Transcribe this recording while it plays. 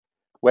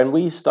when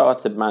we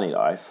started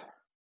Manilife,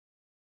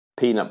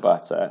 peanut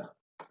butter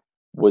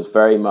was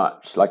very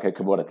much like a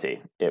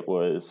commodity. It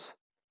was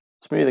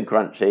smooth and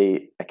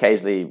crunchy,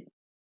 occasionally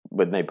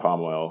with no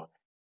palm oil,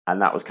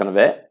 and that was kind of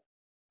it.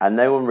 And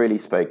no one really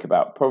spoke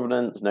about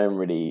provenance, no one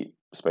really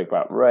spoke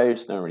about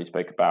roast, no one really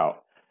spoke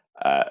about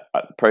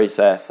the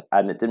process,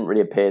 and it didn't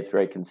really appear to be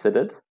very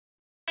considered.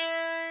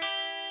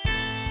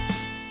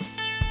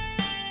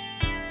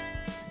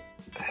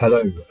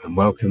 Hello and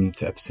welcome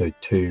to episode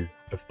 2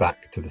 of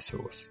Back to the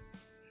Source.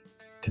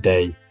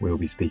 Today we'll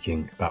be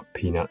speaking about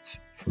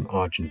peanuts from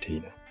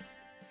Argentina.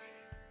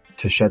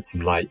 To shed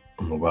some light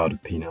on the world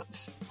of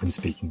peanuts, I'm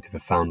speaking to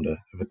the founder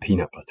of a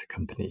peanut butter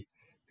company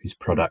whose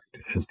product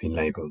has been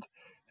labelled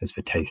as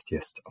the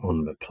tastiest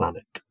on the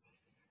planet.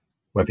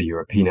 Whether you're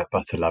a peanut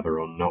butter lover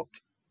or not,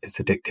 its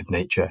addictive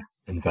nature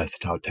and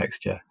versatile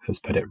texture has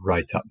put it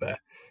right up there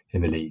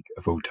in the league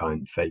of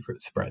all-time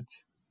favourite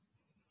spreads.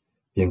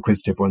 The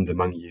inquisitive ones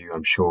among you,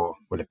 I'm sure,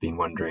 will have been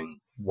wondering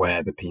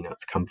where the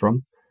peanuts come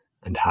from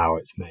and how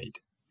it's made.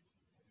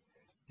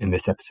 In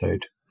this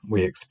episode,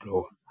 we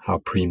explore how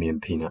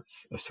premium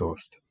peanuts are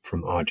sourced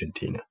from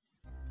Argentina.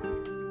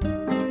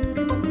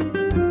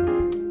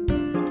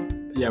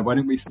 Yeah, why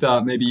don't we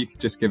start? Maybe you could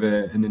just give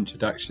an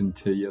introduction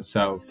to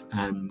yourself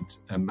and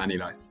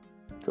Manilife.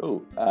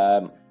 Cool.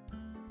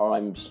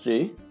 I'm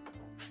Stu.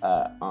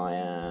 I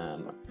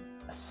am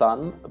a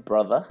son, a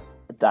brother,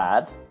 a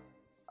dad,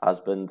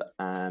 husband,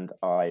 and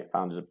I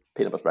founded a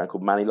peanut butter brand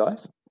called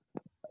Manilife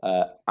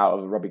out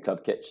of a rugby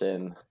club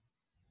kitchen.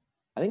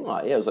 I think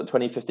it was like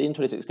 2015,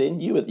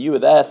 2016. You were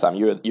there, Sam.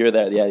 You were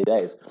there at the early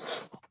days.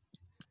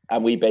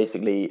 And we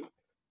basically,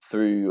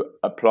 through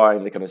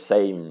applying the kind of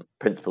same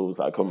principles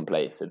that are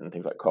commonplace in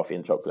things like coffee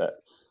and chocolate,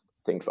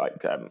 things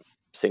like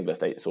single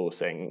estate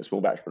sourcing,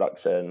 small batch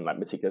production, like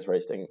meticulous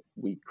roasting,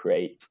 we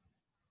create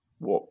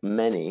what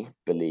many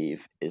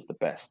believe is the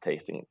best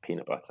tasting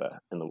peanut butter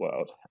in the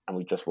world. And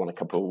we just won a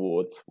couple of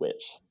awards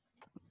which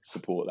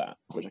support that,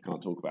 which I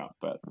can't talk about,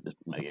 but it's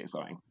mega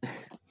exciting.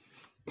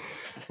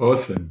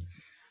 Awesome.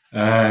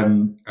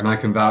 And I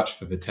can vouch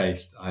for the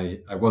taste. I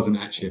wasn't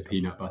actually a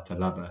peanut butter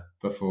lover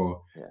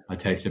before I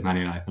tasted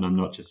Manilife, and I'm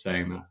not just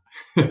saying that.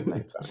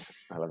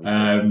 I love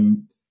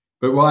you.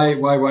 But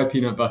why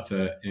peanut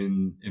butter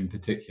in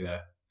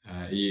particular?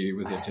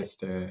 Was it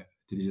just did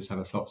you just have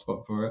a soft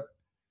spot for it?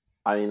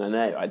 I mean, I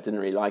know I didn't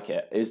really like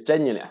it. It was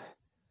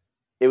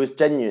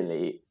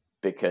genuinely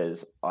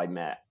because I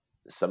met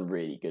some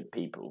really good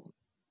people,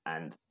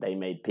 and they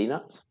made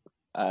peanuts.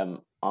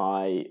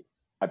 I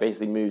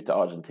basically moved to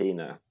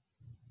Argentina.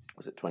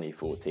 Was it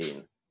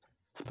 2014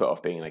 to put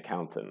off being an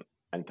accountant,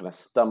 and kind of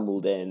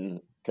stumbled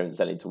in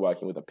coincidentally to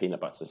working with a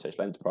peanut butter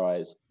social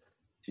enterprise.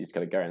 She used to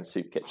kind of go around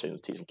soup kitchens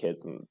teaching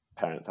kids and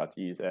parents how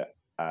to use it,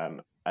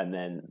 and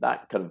then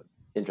that kind of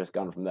interest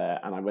gone from there.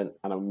 And I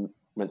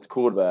went to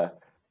Cordoba,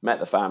 met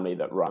the family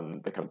that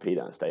run the kind of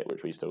peanut estate,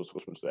 which we still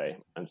source from today,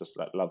 and just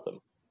love them.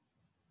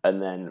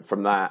 And then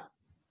from that,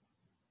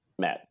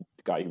 met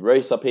the guy who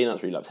roasts our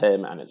peanuts. We loved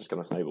him, and it just kind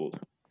of snowballed.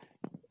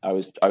 I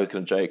was going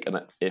to joke,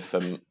 and if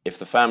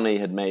the family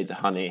had made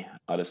honey,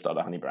 I'd have started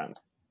a honey brand.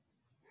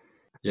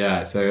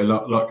 Yeah, so a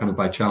lot kind of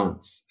by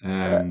chance.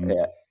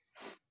 Yeah.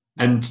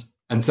 And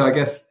so I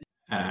guess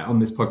on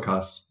this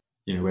podcast,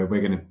 we're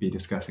going to be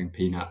discussing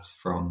peanuts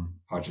from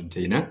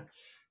Argentina.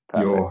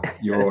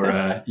 Perfect.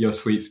 Your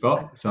sweet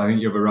spot. So I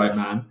think you're the right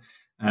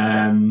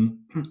man.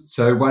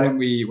 So why don't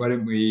we?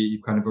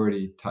 You've kind of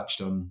already touched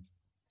on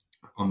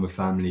the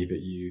family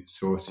that you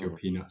source your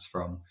peanuts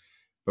from.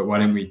 But why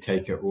don't we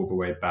take it all the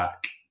way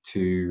back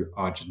to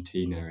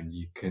Argentina, and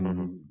you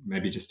can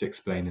maybe just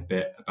explain a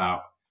bit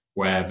about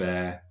where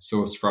they're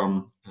sourced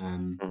from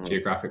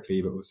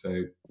geographically, but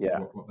also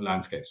what the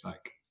landscape's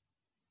like.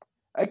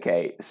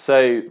 Okay,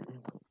 so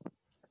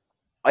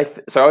I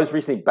was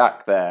recently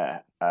back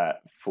there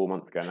 4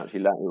 months ago and actually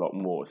learned a lot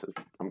more. So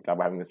I'm glad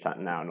we're having this chat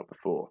now, not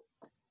before.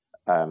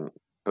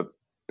 But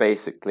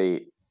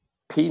basically,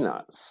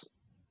 peanuts,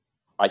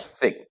 I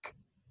think,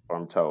 or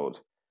I'm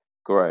told,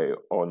 grow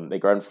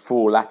in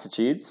 4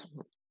 latitudes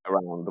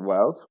around the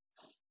world.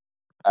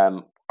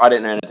 I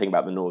don't know anything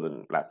about the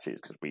northern latitudes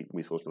because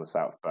we source from the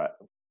south, but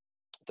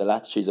the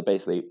latitudes are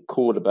basically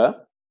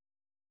Cordoba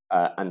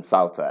and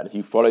Salta. And if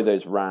you follow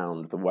those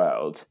around the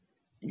world,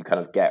 you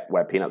kind of get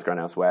where peanuts grow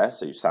elsewhere.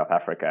 So South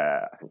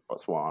Africa, I think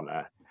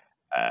Botswana,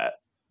 a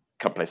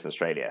couple places in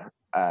Australia.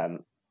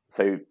 And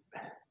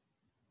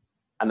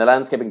the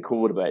landscape in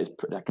Cordoba is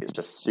it's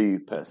just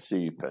super,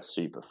 super,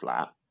 super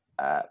flat.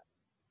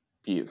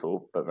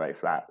 Beautiful, but very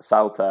flat.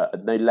 Salta, I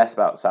know less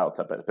about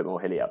Salta, but it's a bit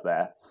more hilly up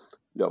there.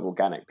 A lot of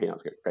organic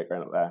peanuts great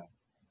growing up there.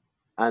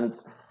 And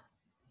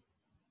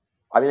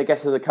I mean, I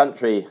guess as a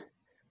country,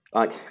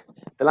 like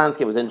the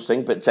landscape was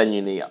interesting, but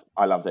genuinely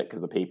I loved it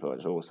because the people,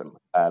 it's awesome.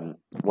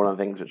 One of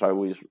the things which I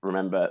always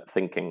remember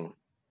thinking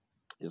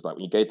is like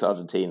when you go to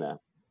Argentina,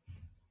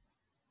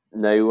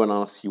 no one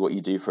asks you what you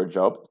do for a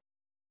job.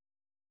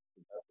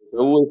 I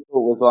always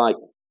thought was like,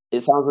 it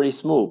sounds really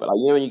small, but like,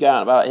 when you go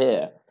out about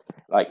here,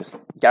 like it's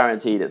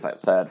guaranteed it's like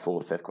third,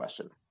 fourth, fifth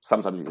question.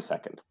 Sometimes even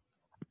second.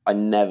 I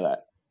never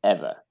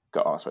ever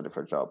got asked whether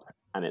for a job,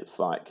 and it's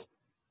like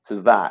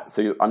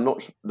so I'm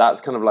not.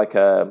 That's kind of like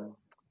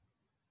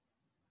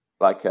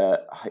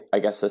I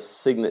guess a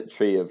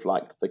signatory of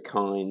like the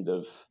kind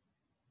of,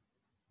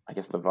 I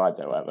guess, the vibe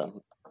there, whatever.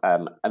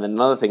 And then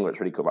another thing that's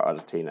really cool about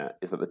Argentina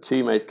is that the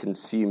two most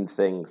consumed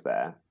things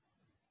there,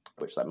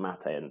 which are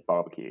like mate and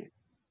barbecue,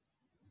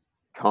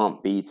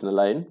 can't be eaten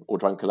alone or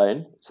drunk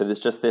alone. So there's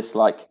just this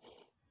like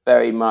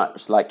very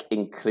much like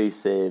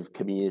inclusive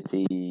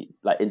community,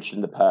 like interested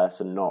in the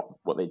person, not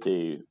what they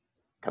do,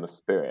 kind of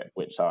spirit,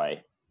 which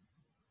I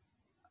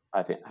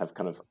think have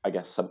kind of, I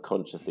guess,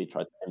 subconsciously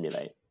tried to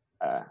emulate,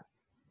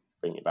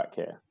 bring it back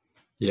here.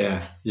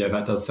 Yeah,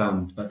 that does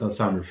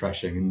sound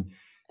refreshing. And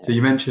so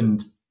you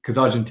mentioned, because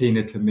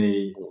Argentina to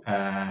me,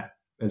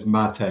 there's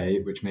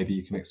mate, which maybe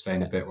you can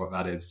explain a bit what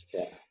that is.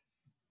 Yeah.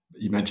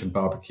 You mentioned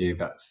barbecue.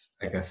 That's,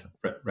 I guess,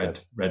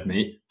 red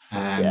meat.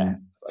 Yeah.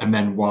 And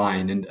then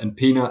wine and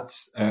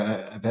peanuts.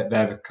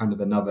 They're kind of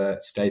another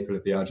staple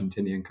of the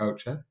Argentinian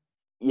culture.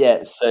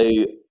 Yeah. So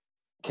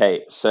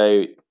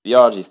the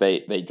Argies, they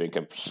drink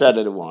a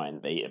shitload of wine.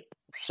 They eat a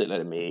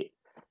shitload of meat.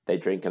 They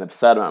drink an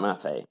absurd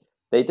amount of mate.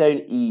 They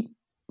don't eat,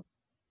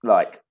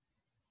 like,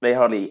 they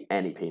hardly eat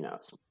any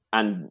peanuts,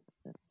 and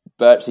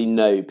virtually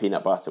no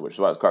peanut butter, which is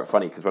why it's quite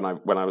funny, because when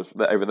I was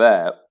over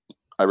there,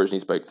 I originally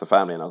spoke to the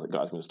family and I was like,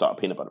 guys, I'm going to start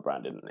a peanut butter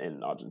brand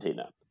in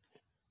Argentina.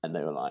 And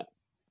they were like,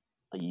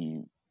 are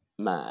you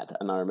mad?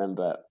 And I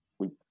remember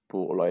we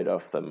bought a load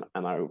off them,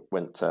 and I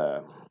went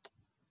to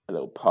a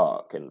little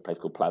park in a place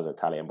called Plaza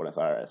Italia in Buenos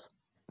Aires.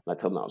 And I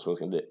told them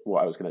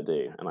what I was going to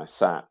do. And I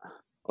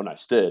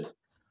stood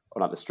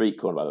on like the street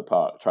corner by the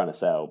park trying to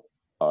sell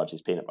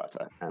Argie's peanut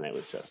butter. And it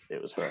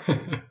was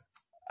horrific.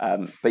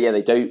 But yeah,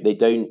 they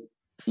don't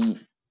eat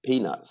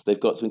peanuts. They've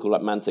got something called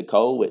like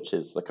mantecol, which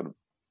is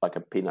like a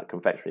peanut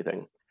confectionery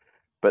thing.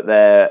 But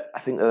I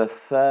think they're the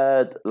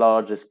third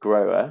largest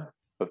grower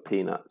of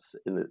peanuts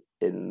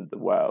in the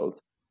world,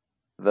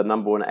 the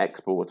number one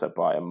exporter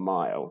by a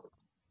mile,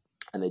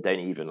 and they don't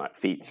even like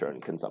feature in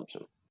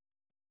consumption.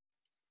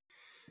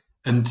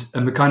 And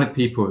the kind of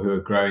people who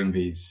are growing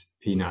these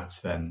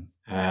peanuts, then,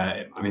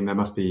 I mean, there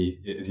must be,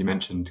 as you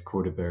mentioned,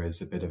 Cordoba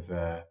is a bit of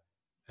a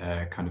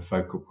kind of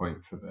focal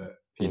point for the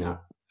peanut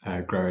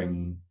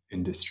growing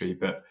industry.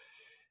 But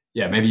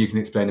yeah, maybe you can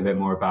explain a bit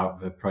more about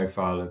the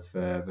profile of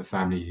the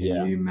family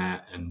who you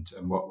met and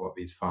what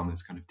these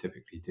farmers kind of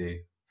typically do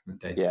from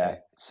day to day.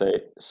 So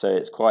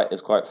it's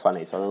quite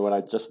funny. So I remember when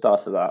I just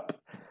started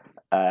up,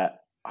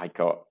 I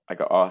got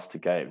asked to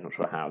go. I'm not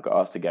sure how. I got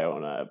asked to go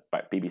on a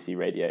BBC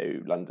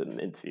Radio London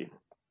interview,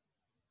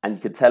 and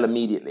you could tell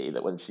immediately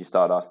that when she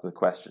started asking the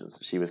questions,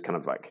 she was kind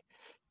of like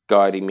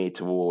guiding me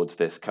towards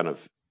this kind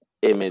of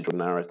image or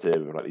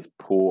narrative of like these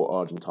poor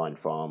Argentine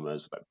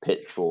farmers with like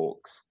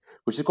pitchforks,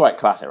 which is quite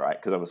classic, right?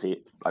 Because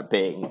obviously, like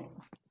being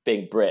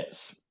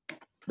Brits,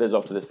 there's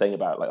often this thing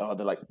about like, oh,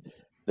 they're like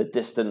the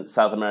distant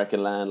South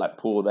American land, like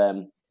poor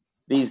them.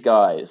 These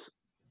guys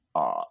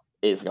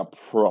it's like a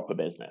proper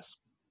business.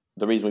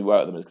 The reason we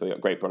work with them is because they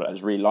got great product. I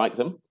just really like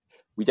them.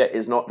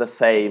 It's not the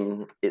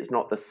same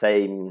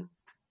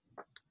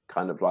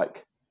kind of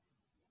like,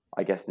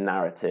 I guess,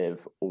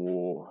 narrative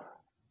or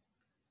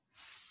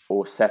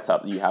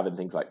setup that you have in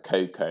things like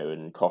cocoa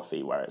and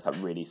coffee, where it's like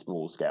really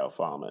small scale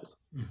farmers.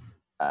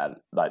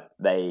 Like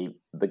the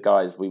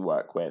guys we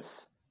work with,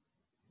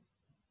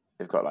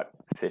 they've got like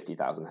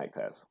 50,000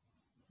 hectares.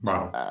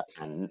 Wow.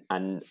 And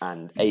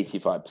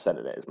 85%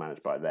 of it is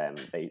managed by them.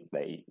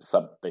 They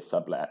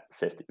sublet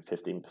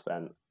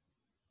 15%.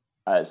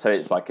 So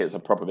it's a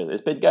proper business.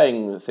 It's been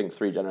going, I think,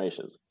 3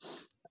 generations,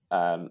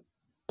 but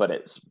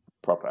it's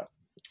proper.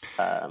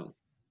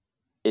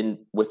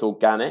 With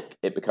organic,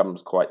 it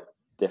becomes quite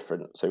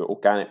different. So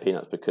organic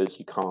peanuts,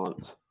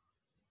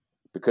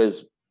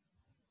 because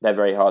they're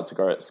very hard to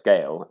grow at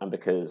scale, and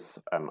because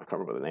I can't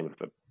remember the name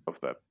of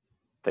the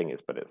thing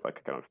is, but it's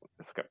like a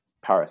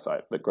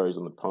parasite that grows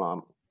on the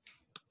plant.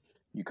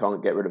 You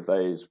can't get rid of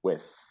those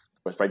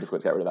it's very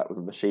difficult to get rid of that with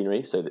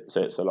machinery. So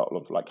it's a lot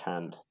of like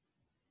hand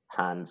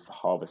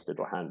harvested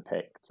or hand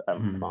picked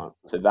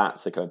plants. So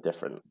that's a kind of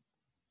different.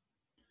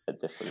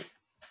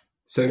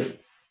 So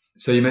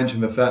you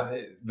mentioned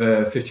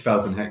the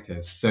 50,000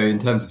 hectares. So in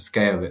terms of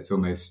scale, it's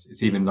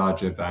even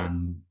larger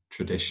than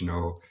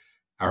traditional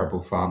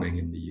arable farming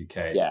in the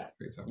UK. Yeah,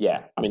 for example.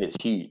 Yeah. I mean,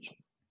 it's huge.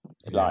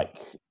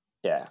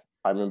 Yeah.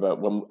 I remember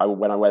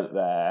when I went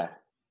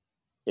there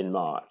in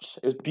March,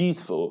 it was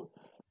beautiful,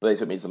 but they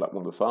took me to like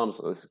one of the farms.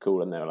 So this is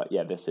cool, and they were like,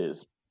 "Yeah, this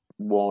is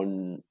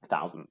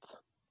 1,000th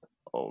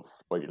of,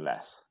 or even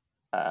less,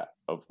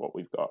 of what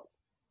we've got,"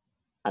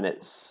 and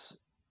it's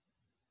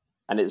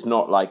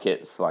not like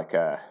it's like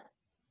a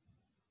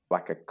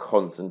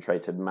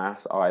concentrated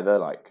mass either.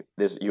 Like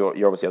you're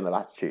obviously on the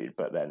latitude,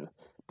 but then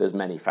there's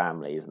many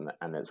families,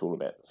 and it's all a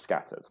bit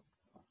scattered.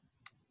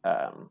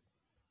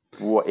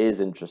 What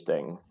is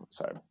interesting?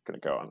 Sorry, I'm going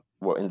to go on.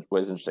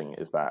 What is interesting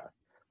is that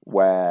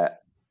where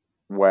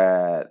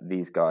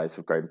these guys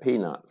have grown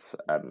peanuts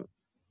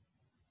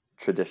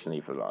traditionally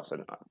for the last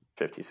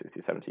 50,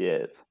 60, 70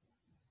 years,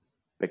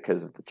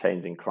 because of the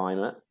changing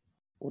climate,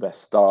 they're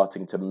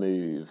starting to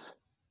move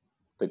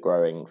the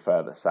growing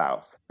further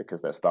south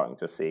because they're starting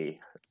to see,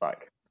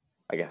 like,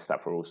 I guess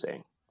stuff we're all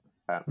seeing.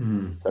 So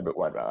I'm a bit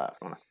worried about that, if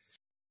I'm honest.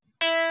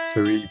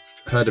 So we've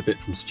heard a bit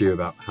from Stu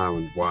about how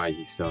and why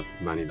he started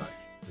Manilife,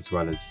 as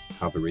well as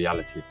how the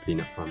reality of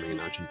peanut farming in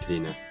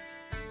Argentina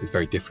is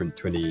very different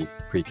to any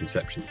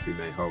preconceptions we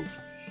may hold.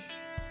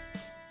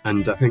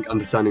 And I think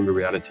understanding the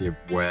reality of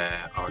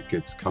where our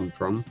goods come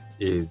from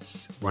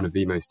is one of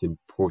the most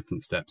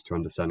important steps to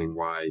understanding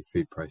why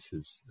food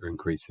prices are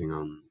increasing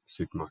on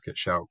supermarket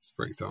shelves,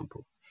 for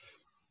example.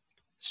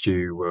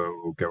 Stu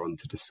will go on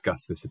to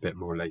discuss this a bit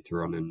more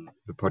later on in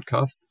the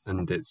podcast,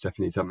 and it's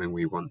definitely something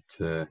we want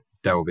to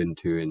delve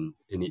into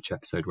in each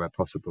episode where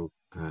possible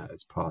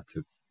as part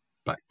of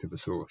Back to the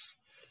Source.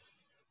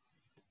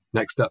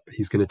 Next up,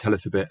 he's going to tell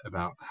us a bit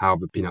about how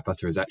the peanut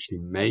butter is actually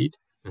made,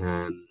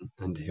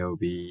 and he'll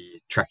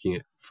be tracking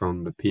it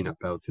from the peanut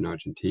belt in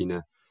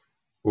Argentina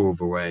all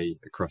the way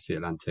across the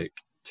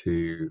Atlantic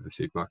to the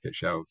supermarket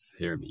shelves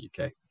here in the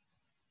UK.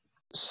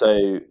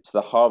 So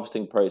the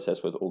harvesting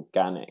process with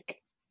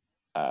organic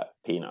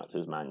peanuts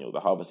is manual.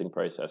 The harvesting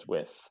process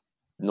with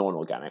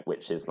non-organic,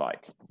 which is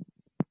like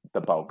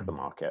the bulk of the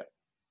market,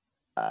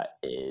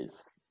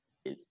 is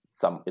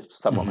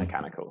somewhat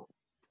mechanical.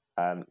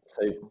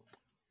 So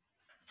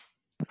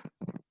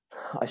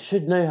I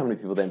should know how many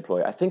people they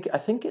employ. I think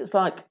it's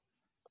only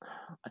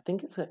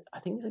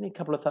a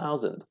couple of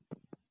thousand.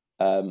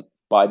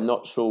 But I'm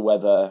not sure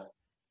whether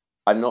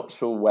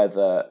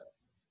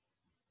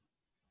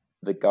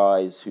the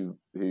guys who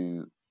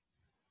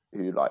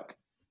like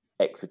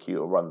execute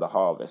or run the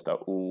harvest are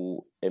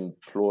all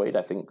employed.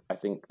 I think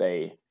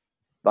they,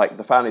 like,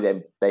 the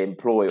family they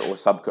employ or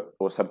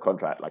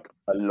subcontract like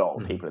a lot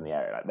of people in the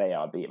area. Like, they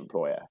are the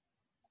employer.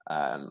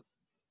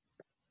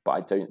 But I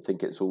don't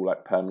think it's all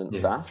like permanent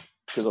staff,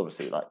 because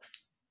obviously, like,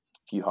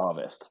 if you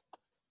harvest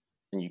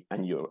and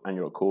you're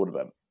a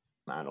Cordoba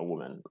man or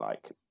woman,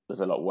 like, there's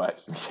a lot of work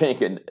you're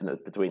doing in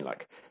between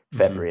like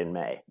February and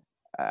May,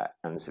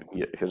 and so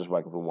if you're just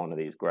working for one of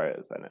these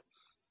growers, then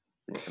it's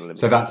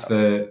so that's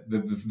the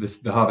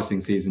harvesting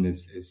season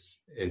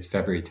is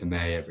February to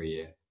May every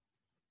year.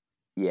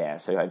 Yeah,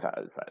 so in fact,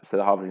 so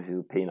the harvesting season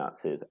of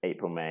peanuts is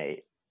April,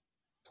 May,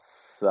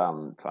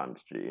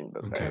 sometimes June,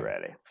 but very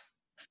rarely.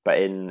 But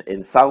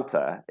in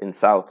Salta,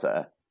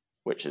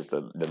 which is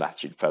the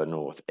latitude further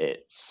north,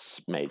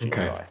 it's May, June,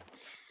 July.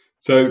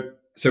 So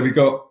we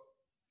got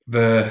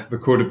the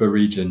Cordoba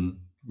region,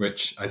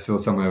 which I saw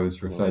somewhere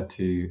was referred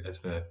to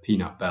as the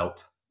peanut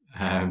belt.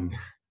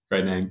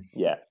 Great name.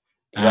 Yeah.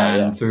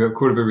 Exactly, and so we've got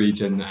Cordoba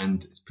region,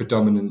 and it's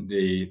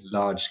predominantly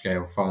large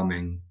scale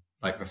farming,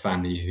 like the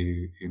family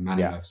who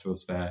Manilife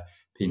source their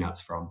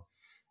peanuts from.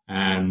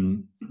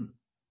 Do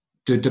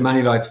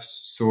Manilife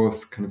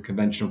source kind of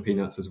conventional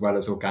peanuts as well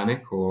as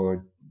organic,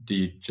 or do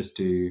you just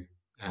do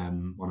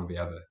one or the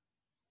other?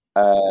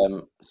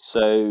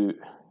 So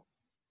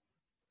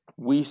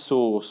we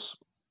source,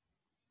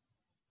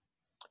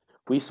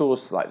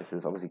 like, this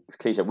is obviously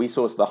cliche, we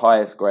source the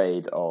highest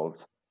grade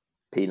of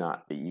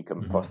peanut that you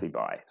can possibly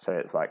buy. So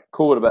it's like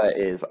Cordoba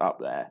is up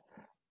there.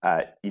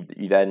 They're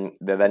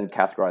then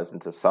categorized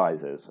into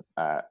sizes,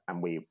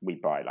 and we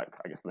buy, like,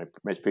 I guess the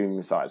most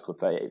premium size called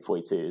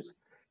 3842s.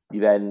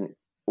 You then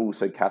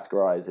also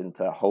categorize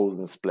into wholes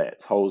and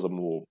splits. Wholes are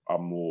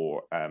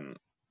more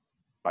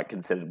like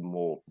considered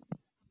more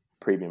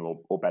premium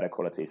or better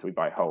quality, so we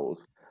buy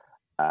wholes,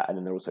 and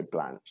then they're also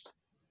blanched.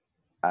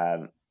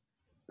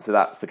 So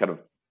that's the kind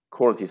of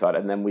quality side,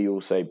 and then we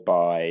also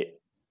buy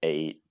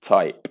a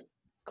type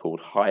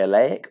called high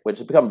oleic, which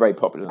has become very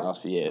popular in the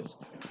last few years.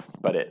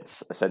 But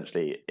it's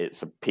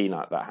a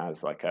peanut that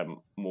has like a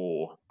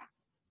more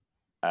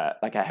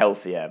like a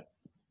healthier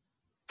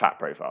fat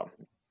profile,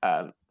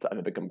 and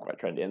they've become quite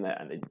trendy in there,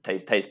 and it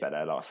tastes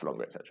better, lasts for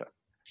longer, etc.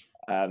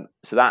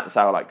 So that's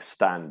our like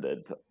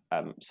standard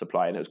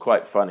supply, and it was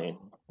quite funny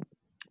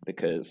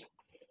because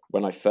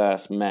when I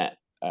first met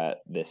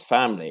this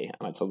family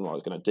and I told them what I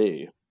was going to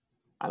do,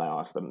 and I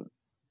asked them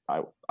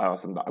that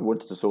I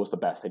wanted to source the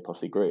best they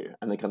possibly grew,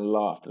 and they kind of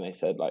laughed and they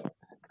said, like,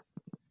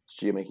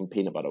 "So you're making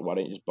peanut butter? Why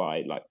don't you just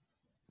buy like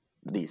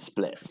these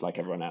splits like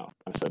everyone else?"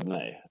 I said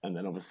no, and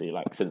then obviously,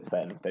 like, since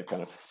then they've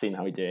kind of seen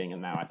how we're doing,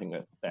 and now I think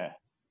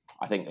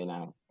they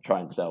now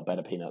try and sell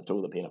better peanuts to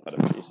all the peanut butter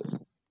producers.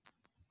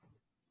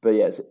 But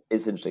yeah,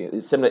 it's interesting.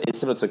 It's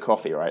similar to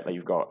coffee, right? Like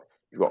you've got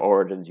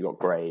origins, you've got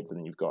grades,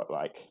 and you've got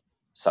like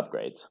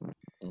subgrades.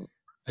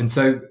 And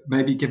so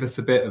maybe give us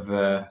a bit of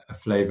a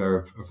flavour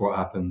of what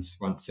happens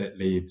once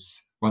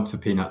the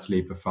peanuts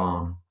leave the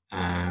farm,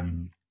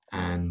 and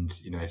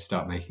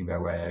start making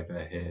their way over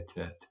here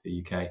to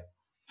the UK.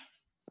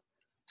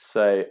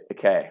 So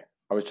okay,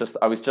 I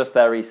was just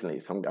there recently,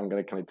 so I'm going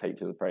to kind of take you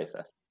through the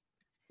process.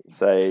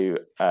 So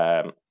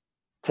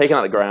taken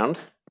out the ground,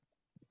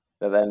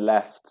 they're then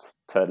left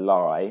to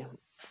lie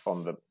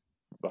on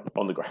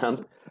the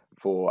ground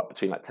for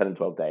between like 10 and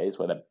 12 days,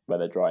 where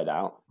they're dried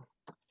out.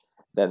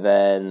 They're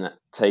then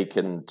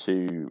taken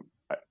to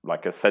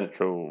like a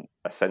central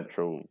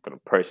kind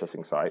of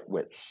processing site,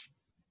 which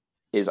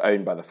is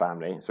owned by the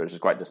family, so which is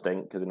quite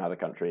distinct because in other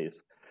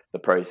countries the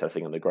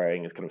processing and the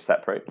growing is kind of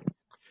separate.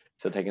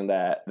 So taking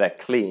they're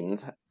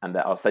cleaned and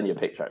I'll send you a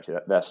picture actually.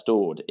 They're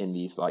stored in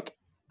these like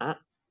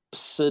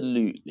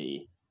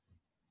absolutely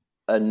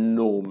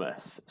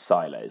enormous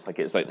silos. Like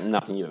it's like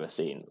nothing you've ever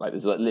seen. Like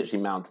there's like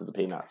literally mountains of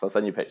peanuts. I'll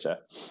send you a picture.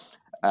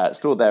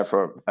 Stored there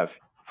for I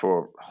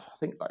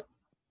think like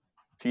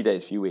a few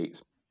days, few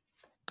weeks.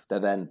 They're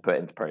then put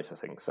into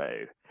processing. So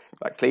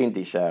like cleaned,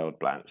 deshelled,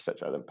 blanched,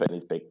 etc. Then put in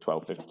these big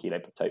 12, 50 kilo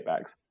tote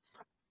bags.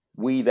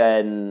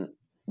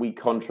 We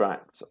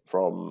contract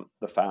from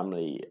the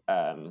family.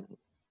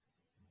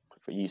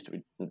 We used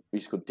to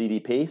call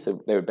DDP.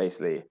 So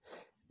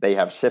they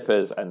have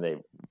shippers and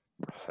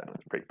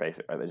it's pretty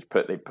basic. Right?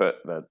 They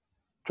put the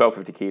 12,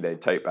 50 kilo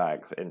tote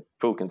bags in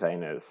full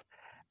containers,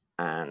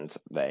 and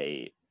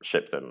they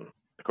ship them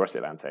across the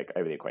Atlantic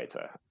over the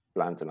equator.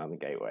 Lands in London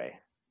Gateway,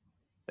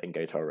 then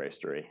go to our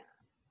roastery.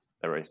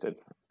 They're roasted.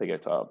 They go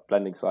to our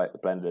blending site. The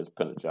blenders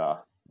put in a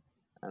jar,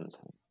 and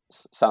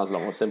sounds a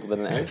lot more simple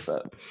than it is,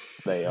 but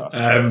they are.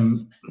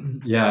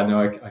 Yeah, no,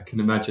 I can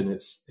imagine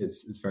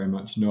it's very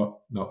much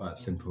not that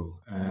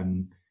simple.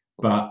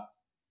 But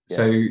yeah.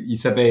 So you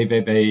said they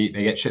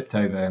get shipped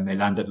over and they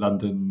land at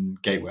London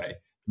Gateway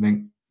and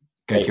then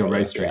go to your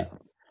roastery. Yeah.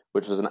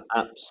 Which was an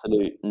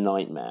absolute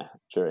nightmare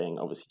during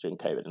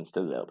COVID and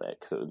still a little bit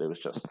because there was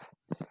just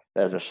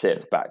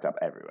ships backed up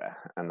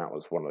everywhere, and that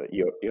was one of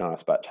you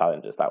asked about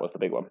challenges. That was the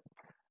big one.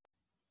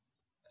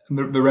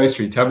 The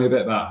roastery. Tell me a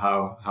bit about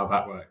how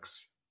that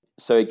works.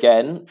 So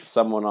again,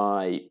 someone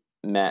I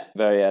met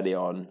very early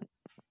on,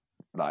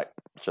 like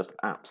just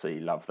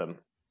absolutely love them.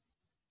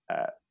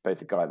 Both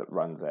the guy that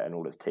runs it and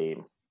all his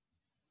team.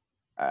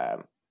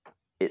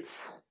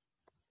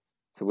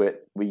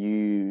 We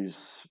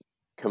use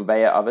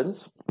conveyor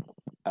ovens.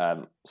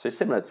 So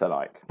similar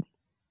to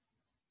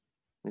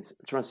it's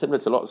similar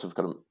to lots of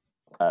kind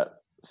of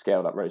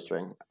scaled up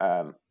roasting,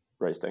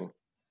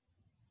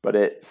 but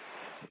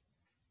it's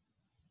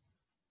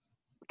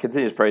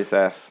continuous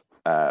process.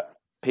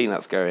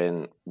 Peanuts go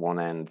in one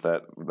end.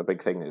 The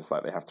big thing is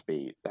like they have to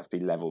be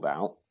leveled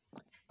out,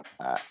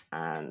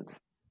 and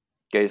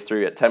goes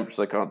through at temperatures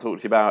I can't talk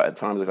to you about, at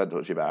times I can't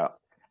talk to you about,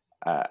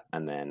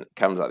 and then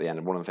comes at the end.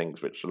 And one of the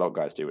things which a lot of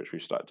guys do, which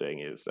we've started doing,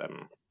 is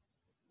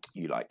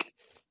you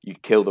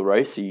kill the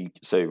roast.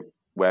 So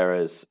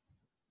whereas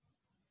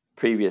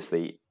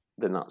previously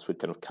the nuts would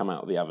kind of come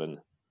out of the oven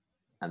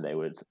and they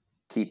would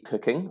keep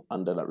cooking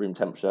under like room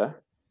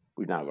temperature,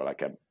 we've now got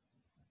like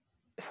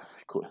it's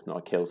not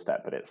a kill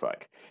step, but it's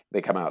like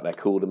they come out, they're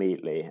cooled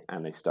immediately,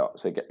 and they stop.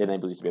 So it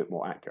enables you to be a bit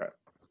more accurate.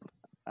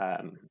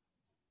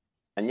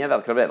 And yeah,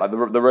 that's kind of it. Like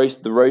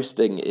the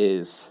roasting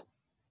is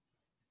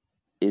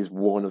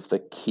one of the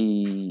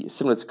key,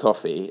 similar to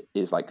coffee,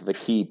 is like the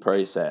key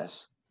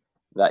process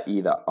that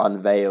either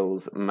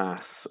unveils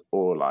mass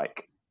or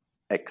like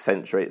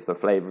accentuates the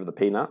flavor of the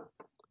peanut,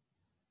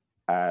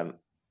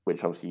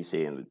 which obviously you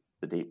see in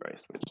the deep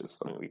roast, which is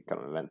something we kind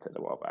of invented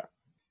a while back.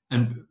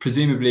 And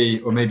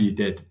presumably, or maybe you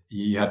did,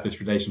 you had this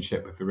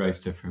relationship with the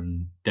roaster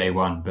from day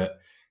one, but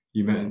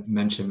you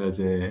mentioned there's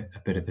a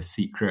bit of a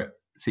secret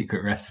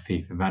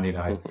recipe for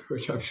Manilife,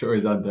 which I'm sure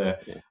is under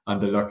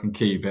lock and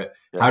key. But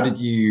how did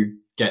you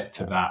get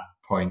to that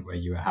point where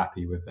you were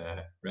happy with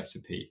a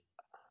recipe?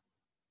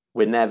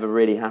 We're never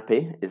really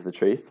happy, is the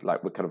truth.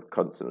 Like we're kind of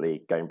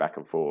constantly going back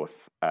and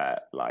forth,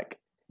 like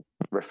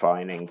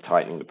refining,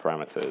 tightening the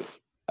parameters.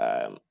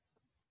 At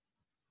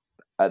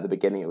the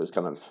beginning, it was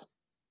kind of,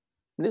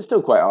 and it's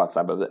still quite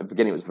artisan, but at the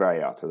beginning it was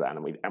very artisan,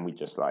 and we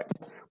just like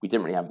we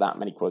didn't really have that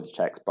many quality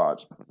checks,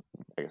 but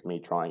I guess me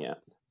trying it.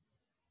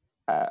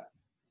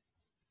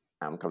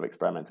 And kind of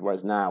experimenting.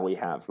 Whereas now we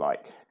have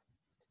like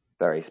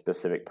very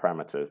specific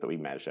parameters that we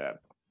measure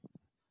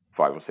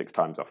 5 or 6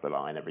 times off the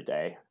line every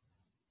day.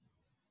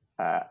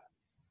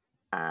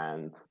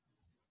 And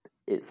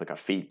it's like a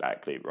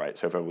feedback loop, right?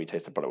 So if ever we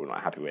taste a product we're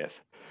not happy with,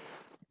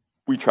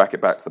 we track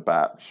it back to the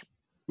batch,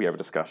 we have a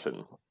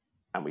discussion,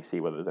 and we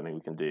see whether there's anything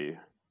we can do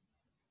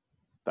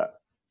that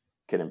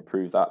can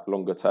improve that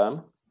longer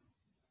term.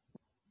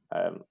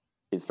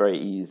 It's very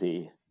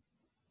easy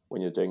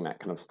when you're doing that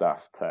kind of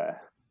stuff to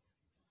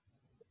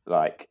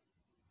like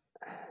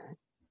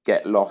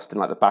get lost in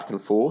like the back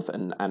and forth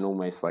and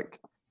almost like,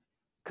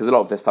 because a lot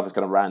of this stuff is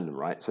kind of random,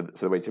 right? So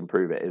the way to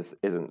improve it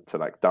isn't to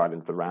like dial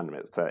into the random.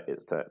 It's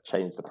to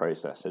change the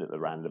process so that the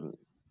random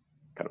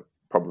kind of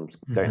problems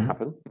don't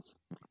happen.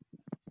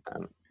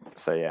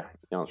 So yeah,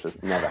 the answer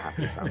is never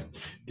happy. Sam.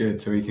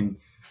 Good. So we can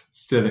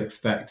still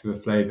expect the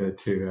flavour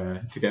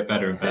to get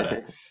better and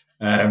better.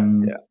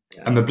 And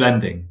the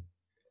blending.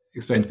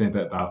 Explain to me a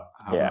bit about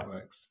how that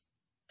works.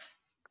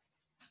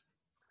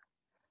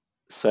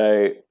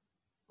 So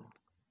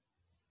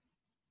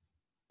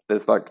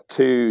there's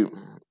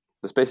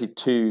basically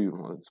two,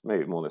 well, it's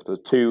maybe more than this,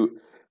 but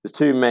there's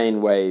two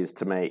main ways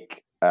to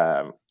make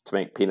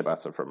peanut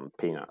butter from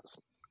peanuts.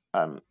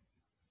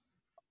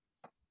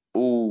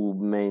 All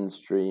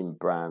mainstream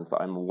brands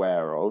that I'm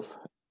aware of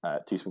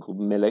do something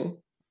called milling.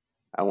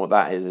 And what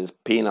that is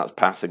peanuts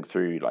passing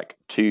through like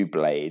two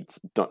blades,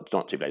 not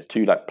two blades,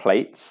 two like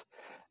plates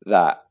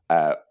that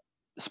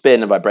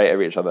spin and vibrate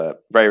over each other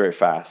very, very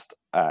fast.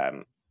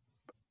 And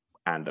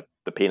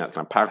the peanuts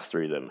kind of pass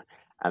through them,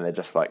 and they're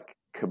just like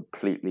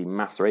completely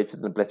macerated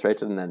and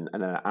obliterated, and then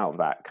out of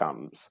that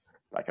comes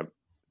like a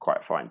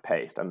quite fine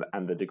paste,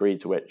 and the degree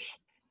to which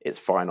its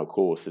final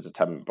course is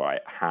determined by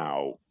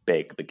how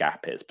big the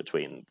gap is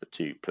between the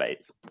two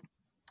plates.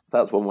 So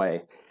that's one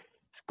way.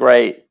 It's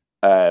great,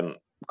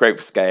 great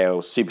for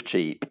scale, super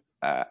cheap,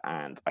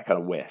 and I kind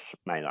of wish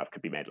Many Life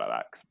could be made like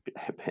that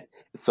because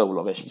it solved a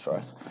lot of issues for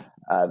us.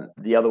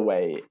 The other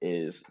way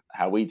is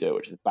how we do it,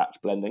 which is batch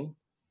blending,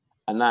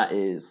 and that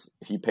is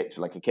if you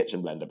picture like a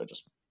kitchen blender, but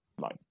just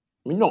like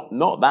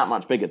not that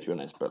much bigger to be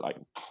honest, but like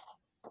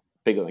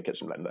bigger than a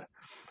kitchen blender.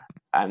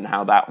 And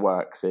how that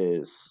works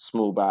is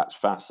small batch,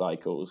 fast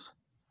cycles,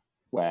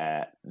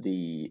 where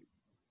the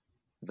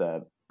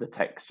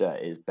texture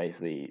is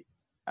basically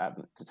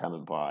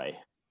determined by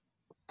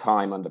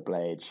time under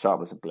blades,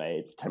 sharpness of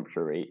blades,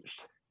 temperature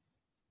reached.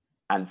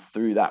 And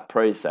through that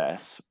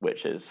process,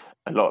 which is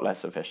a lot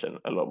less efficient,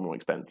 a lot more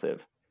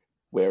expensive,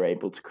 we're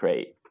able to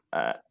create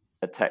a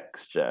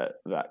texture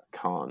that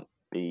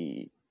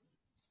currently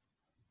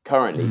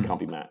can't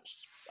be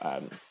matched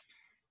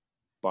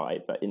by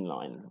the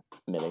inline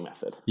milling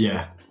method.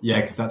 Yeah,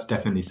 because that's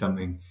definitely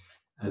something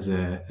as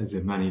a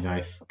Many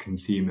Life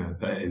consumer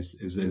that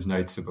is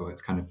noticeable.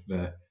 It's kind of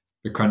the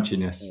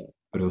crunchiness,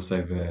 but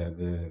also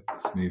the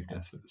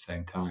smoothness at the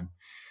same time.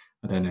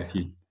 I don't know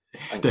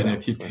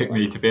if you pick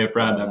me to be a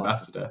brand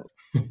ambassador.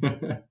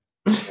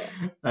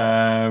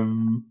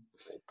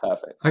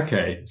 Perfect.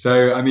 Okay,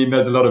 so I mean,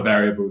 there's a lot of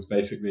variables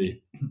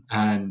basically,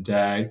 and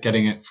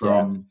getting it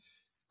from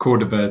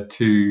Cordoba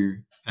to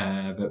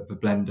the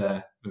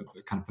blender, the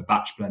kind of the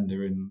batch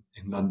blender in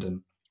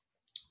London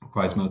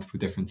requires multiple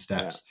different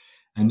steps,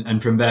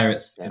 and from there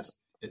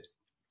it's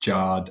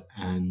jarred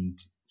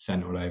and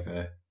sent all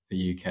over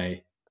the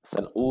UK.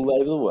 Sent all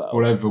over the world.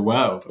 All over the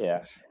world.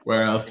 Yeah.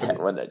 Where else? Yeah,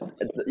 well,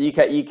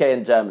 UK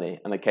and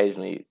Germany, and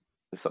occasionally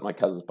my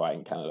cousins buy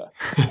in Canada.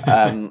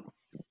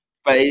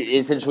 But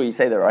it's interesting what you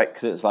say there, right?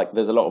 Because it's like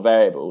there's a lot of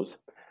variables,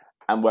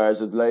 and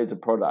whereas with loads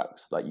of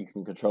products, like you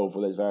can control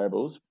for those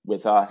variables.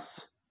 With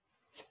us,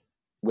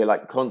 we're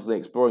like constantly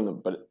exploring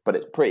them, but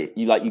it's pretty.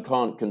 You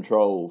can't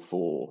control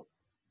for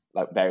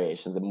like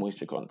variations of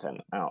moisture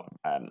content out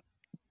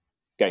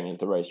going into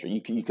the roaster.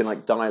 You can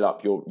like dial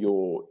up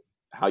your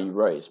how you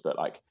roast, but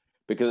like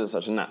because it's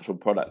such a natural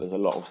product, there's a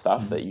lot of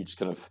stuff that you just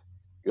kind of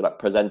you're like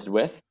presented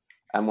with.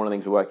 And one of the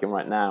things we're working on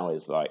right now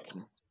is like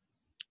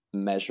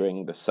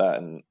measuring the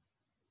certain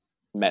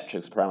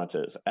metrics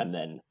parameters and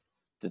then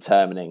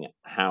determining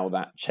how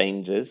that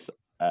changes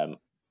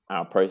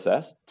our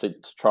process to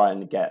try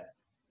and get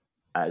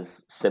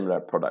as similar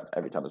a product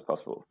every time as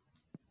possible.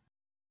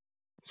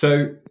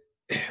 So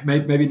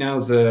maybe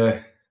now's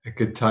a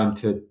good time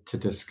to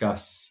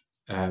discuss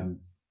kind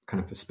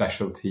of the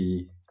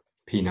specialty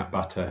peanut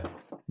butter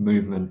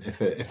movement,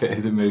 if it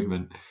is a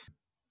movement.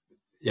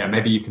 Yeah,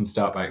 maybe you can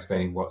start by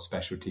explaining what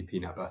specialty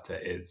peanut butter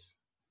is.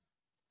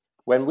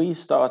 When we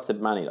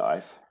started Many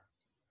Life,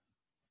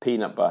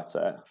 peanut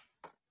butter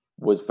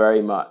was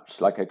very much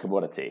like a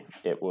commodity.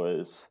 It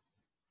was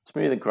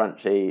smooth and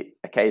crunchy,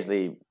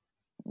 occasionally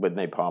with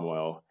no palm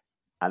oil,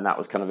 and that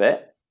was kind of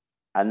it.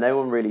 And no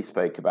one really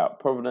spoke about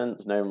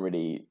provenance, no one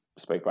really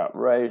spoke about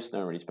roast, no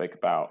one really spoke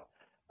about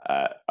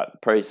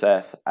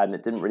process, and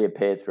it didn't really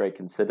appear to be very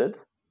considered.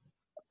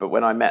 But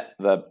when I met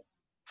the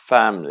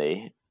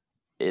family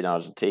in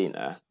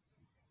Argentina,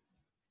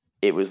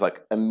 it was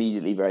like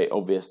immediately very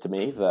obvious to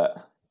me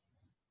that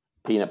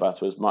peanut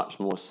butter was much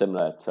more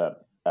similar to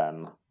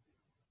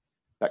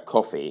that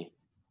coffee.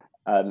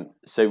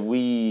 So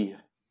we,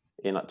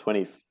 in like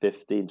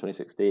 2015,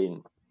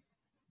 2016,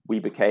 we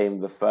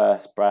became the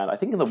first brand, I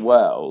think in the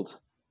world,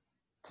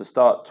 to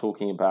start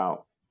talking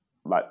about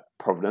like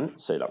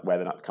provenance, so like where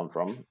the nuts come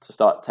from, to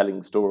start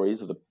telling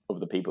stories of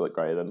the people that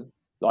grow them,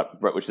 like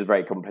which is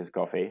very complex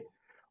coffee.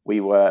 We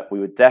were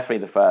definitely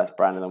the first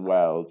brand in the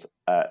world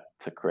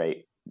to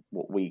create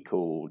what we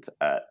called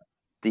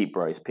deep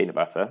roast peanut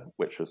butter,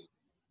 which was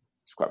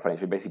quite funny.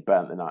 So we basically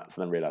burnt the nuts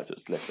and then realised it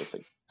was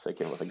delicious, so it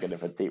wasn't good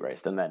for deep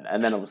roast, and then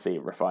obviously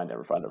refined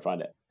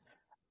it.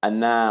 And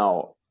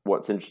now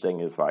what's interesting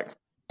is like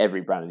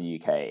every brand in the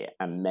UK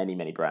and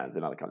many brands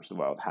in other countries of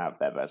the world have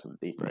their version of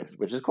the deep roast,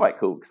 which is quite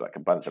cool because like a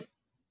bunch of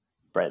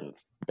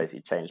friends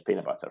basically changed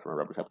peanut butter from a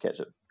Rubber Club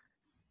kitchen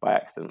by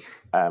accident.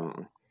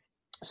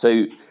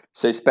 So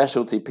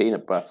specialty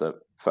peanut butter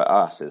for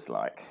us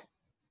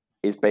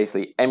is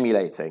basically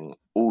emulating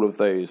all of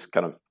those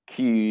kind of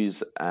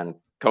cues and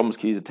comms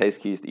cues and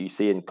taste cues that you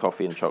see in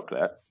coffee and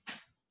chocolate.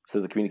 So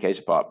there's the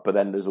communication part, but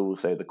then there's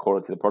also the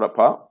quality of the product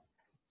part.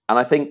 And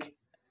I think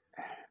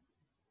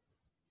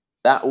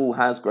that all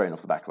has grown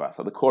off the back of us.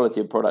 So the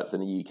quality of products in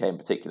the UK in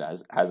particular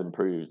has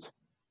improved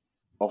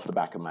off the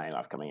back of Many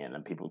Life coming in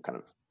and people kind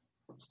of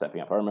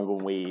stepping up. I remember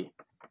when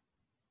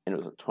it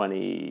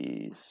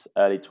was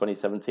early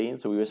 2017,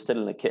 so we were still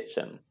in the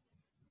kitchen,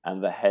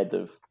 and the head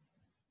of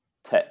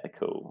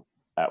technical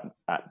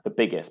at the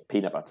biggest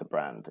peanut butter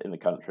brand in the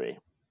country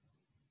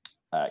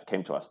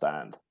came to our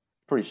stand.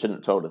 Probably shouldn't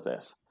have told us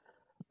this,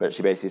 but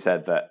she basically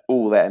said that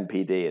all their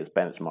NPD is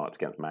benchmarked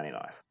against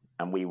Manulife,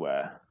 and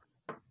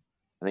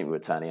I think we were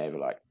turning over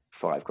like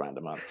 $5,000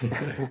 a month,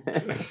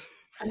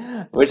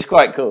 which is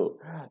quite cool.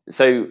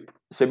 So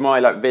my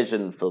like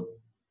vision for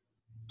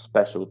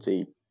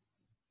specialty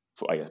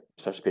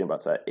peanut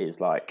butter is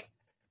like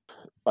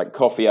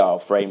coffee aisle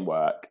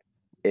framework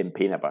in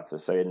peanut butter.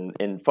 So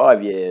in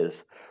 5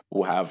 years,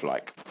 we'll have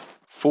like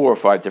 4 or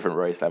 5 different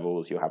roast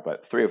levels. You'll have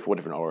like 3 or 4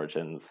 different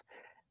origins.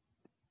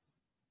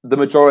 The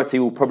majority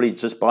will probably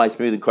just buy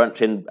Smooth and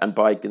Crunchy and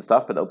buy good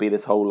stuff, but there'll be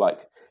this whole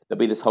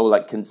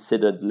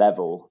considered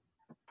level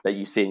that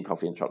you see in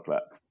coffee and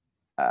chocolate,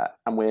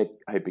 and we're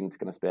hoping to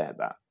kind of spearhead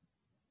that.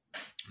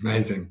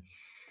 Amazing,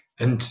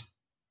 and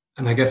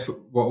I guess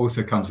what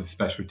also comes with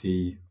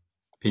specialty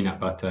peanut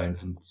butter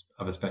and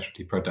other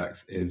specialty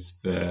products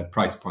is the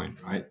price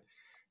point, right?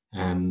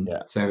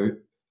 So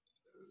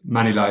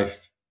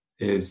Manulife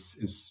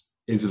is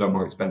a lot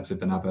more expensive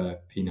than other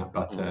peanut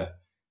butter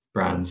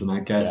brands, and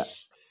I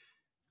guess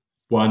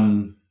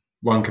one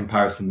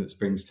comparison that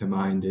springs to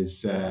mind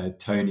is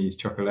Tony's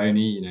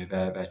Chocolonely. You know,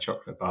 their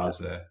chocolate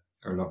bars are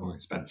a lot more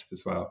expensive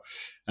as well.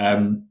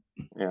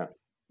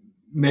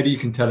 Maybe you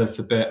can tell us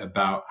a bit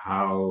about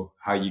how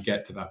you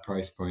get to that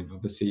price point.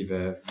 Obviously,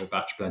 the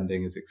batch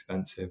blending is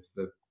expensive,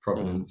 the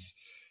provenance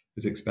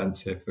is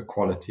expensive, the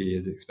quality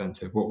is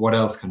expensive. What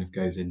else kind of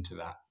goes into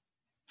that?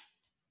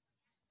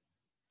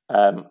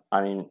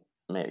 I mean,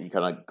 mate, you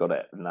kind of got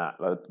it in that.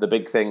 The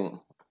big thing,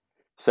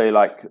 so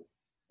like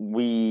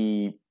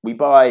we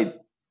buy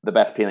the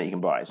best peanut you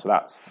can buy, so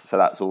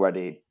that's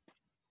already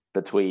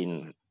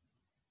between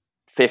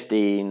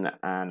 15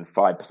 and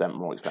 5%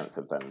 more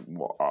expensive than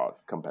what our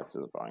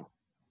competitors are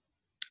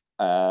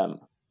buying.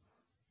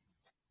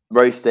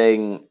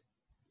 Roasting,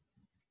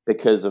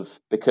 because of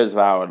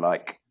our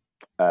like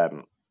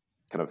kind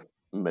of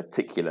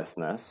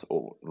meticulousness,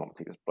 or not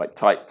meticulous, like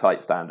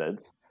tight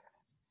standards.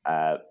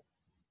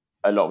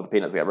 A lot of the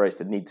peanuts that get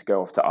roasted need to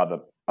go off to other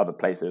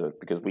places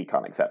because we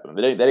can't accept them.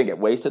 They don't get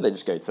wasted. They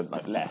just go to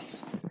like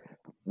less.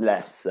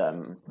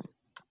 Don't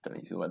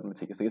use the word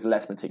meticulous. I think it's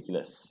less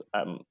meticulous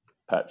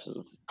purchases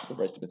of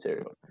roasted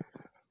material.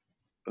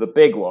 But the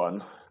big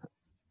one,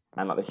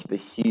 and like the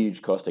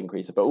huge cost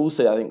increase, but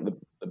also I think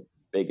the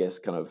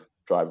biggest kind of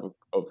driver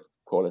of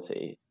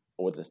quality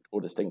or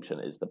distinction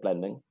is the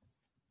blending.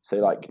 So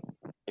like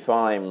if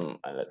I'm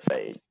let's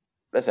say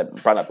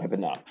brand up Pippa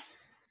Nut.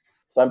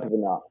 So I'm Pippa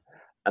Nut,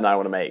 and I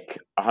want to make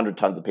 100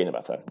 tons of peanut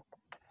butter.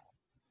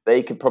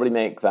 They could probably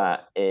make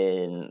that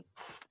in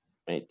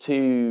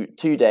 2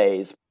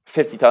 days,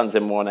 50 tons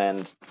in one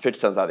end, 50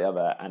 tons out the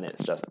other, and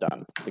it's just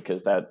done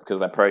because their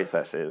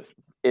process is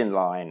in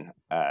line.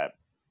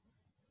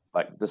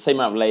 Like the same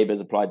amount of labor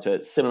is applied to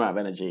it, similar amount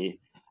of energy,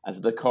 and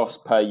so the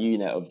cost per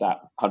unit of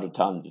that 100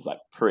 tons is like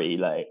pretty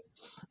low.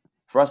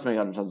 For us to make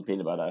 100 tons of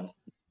peanut butter,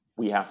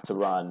 we have to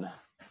run,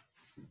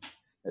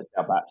 let's say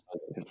our batch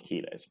 50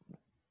 kilos.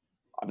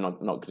 I'm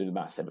not going to do the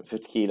maths here, but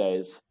 50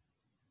 kilos.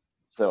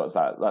 So what's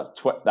that?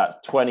 That's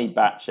 20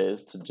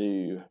 batches to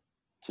do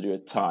a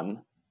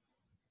ton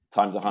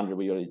times 100.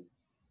 We got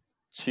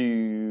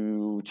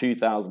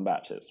 2,000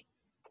 batches,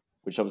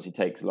 which obviously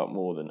takes a lot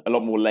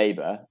more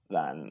labor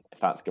than, if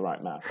that's the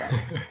right math.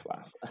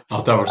 Class.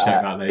 I'll double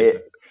check that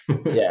later.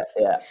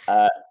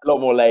 A lot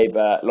more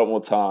labor, a lot more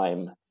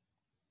time,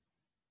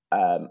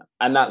 and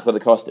that's where the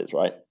cost is,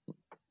 right?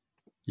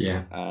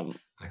 Yeah.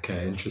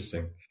 Okay.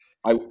 Interesting.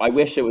 I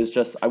wish it was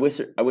just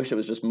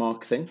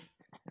marketing,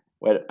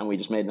 and we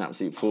just made an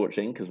absolute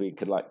fortune because we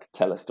could like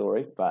tell a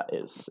story, but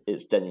it's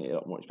genuinely a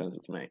lot more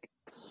expensive to make.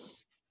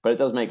 But it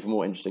does make for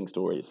more interesting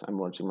stories and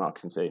more interesting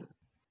marketing too.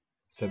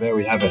 So there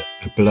we have it,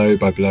 a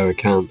blow-by-blow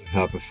account of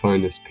how the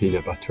finest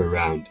peanut butter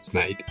around is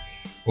made,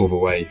 all the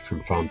way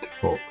from farm to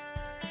fork.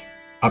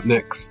 Up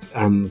next,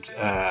 and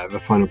the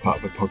final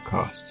part of the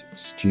podcast,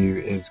 Stu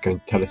is going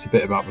to tell us a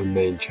bit about the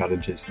main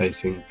challenges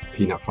facing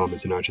peanut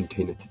farmers in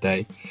Argentina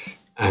today,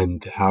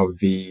 and how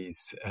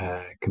these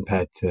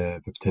compare to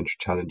the potential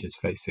challenges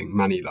facing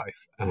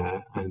Manulife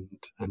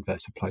and their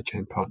supply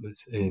chain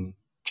partners in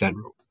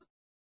general.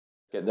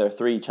 There are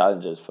 3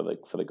 challenges for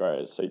the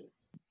growers. So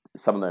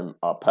some of them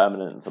are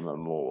permanent, and some of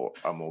them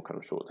are more kind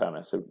of short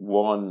term. So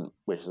one,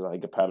 which is I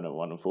think a permanent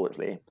one,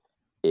 unfortunately,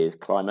 is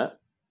climate.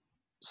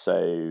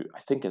 So I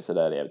think I said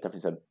earlier, I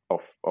definitely said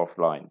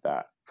offline,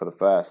 that for the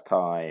first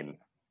time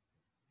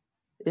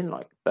in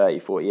like 30,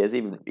 40 years,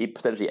 even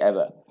potentially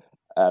ever,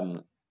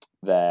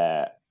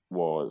 there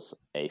was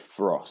a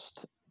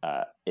frost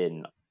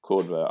in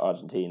Córdoba,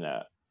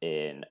 Argentina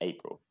in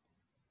April,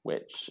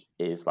 which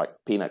is like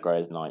peanut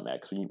growers' nightmare.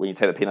 Because when you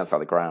take the peanuts out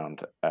of the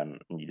ground and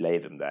you lay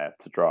them there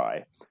to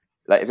dry,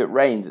 like if it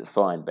rains, it's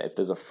fine. But if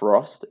there's a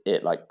frost,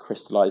 it like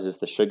crystallizes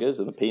the sugars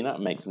in the peanut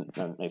and makes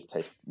it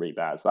taste really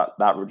bad. So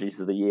that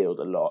reduces the yield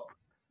a lot.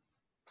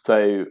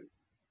 So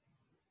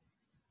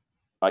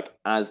like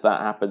as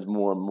that happens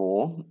more and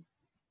more,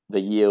 the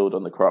yield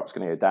on the crop's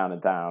going to go down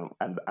and down,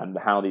 and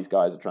how these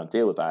guys are trying to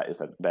deal with that is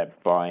that they're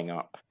buying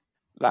up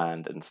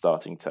land and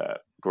starting to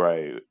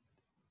grow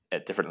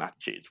at different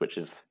latitudes, which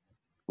is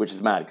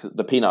mad, because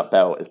the peanut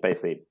belt is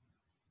basically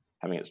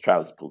having its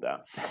trousers pulled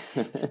down.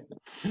 So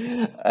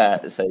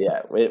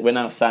yeah, we're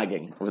now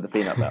sagging with the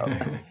peanut belt.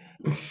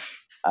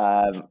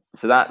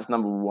 So that's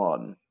number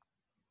one.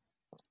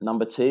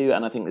 Number two,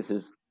 and I think this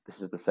is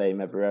the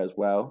same everywhere as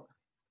well,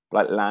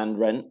 like land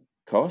rent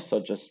costs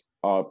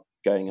are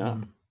going up.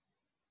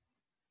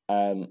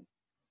 And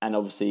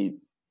obviously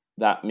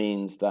that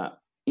means that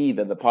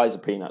either the price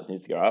of peanuts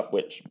needs to go up,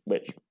 which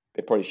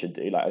it probably should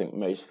do. Like, I think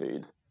most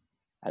food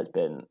has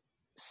been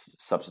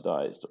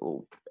subsidized,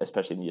 or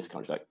especially in the US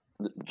country, like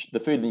the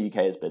food in the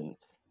UK has been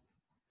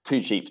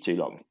too cheap for too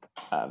long,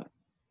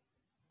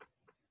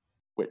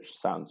 which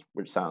sounds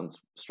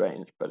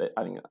strange, but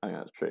I think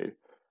that's true.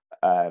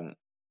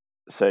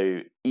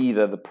 So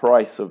either the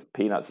price of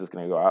peanuts is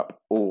going to go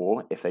up,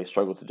 or if they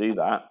struggle to do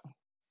that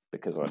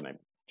because, I don't know,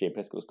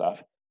 geopolitical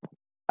stuff,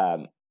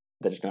 they're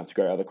just going to have to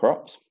grow other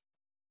crops.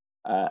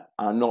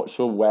 I'm not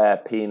sure where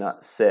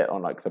peanuts sit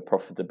on like the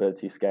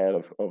profitability scale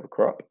of a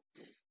crop.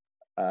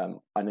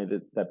 I know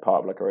that they're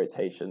part of like a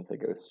rotation. So they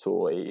go with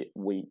soy,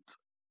 wheat,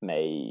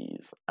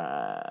 maize,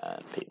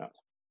 and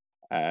peanuts.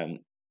 So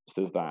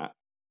there's that.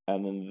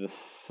 And then the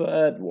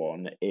third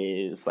one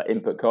is like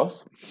input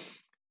costs.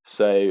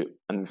 So,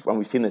 and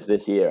we've seen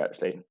this year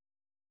actually.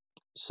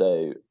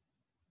 So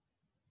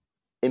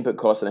input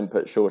costs and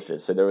input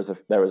shortages. So there was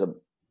a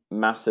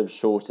massive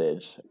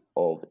shortage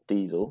of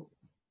diesel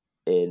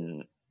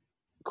in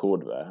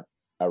Cordoba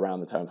around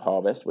the time of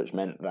harvest, which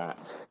meant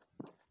that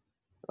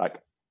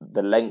like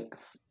the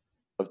length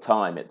of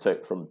time it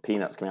took from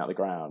peanuts coming out of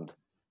the ground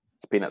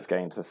to peanuts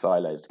going into the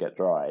silos to get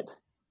dried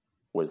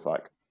was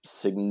like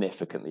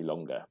significantly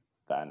longer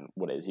than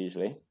what it is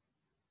usually.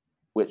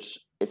 Which,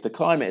 if the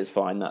climate is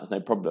fine, that's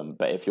no problem.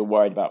 But if you're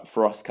worried about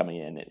frost coming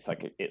in,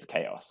 it's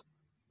chaos.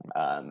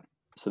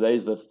 So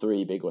those are the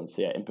three big ones.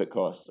 So yeah, input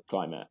costs,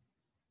 climate,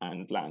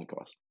 and land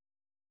costs.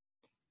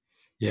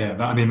 Yeah,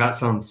 but I mean that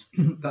sounds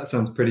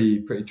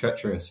pretty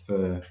treacherous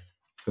for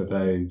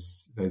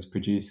those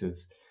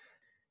producers.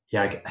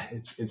 Yeah,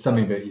 it's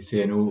something that you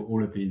see in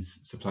all of these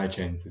supply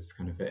chains. This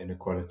kind of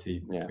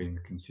inequality between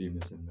the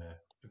consumers and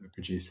the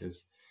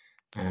producers.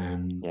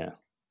 And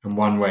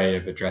one way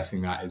of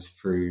addressing that is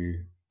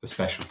through the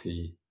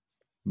specialty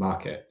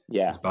market.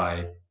 Yeah, it's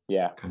by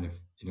kind of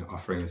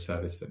offering a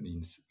service that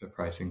means the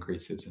price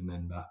increases, and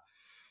then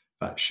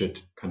that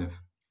should kind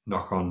of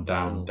knock on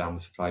down the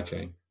supply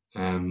chain.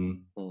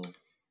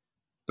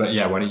 But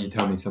yeah, why don't you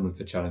tell me some of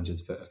the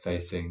challenges that are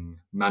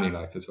facing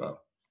Manulife as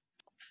well?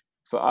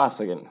 For us,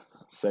 again,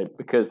 so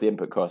because the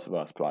input cost of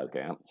our suppliers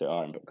going up, so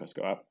our input costs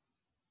go up,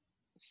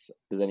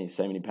 there's only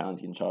so many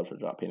pounds you can charge for a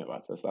jar of peanut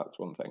butter, so that's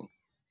one thing.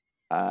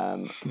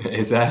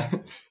 Is there?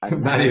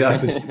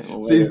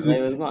 Manulife seems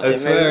to. I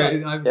swear,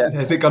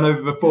 has it gone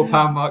over the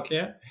 £4 mark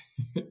yet?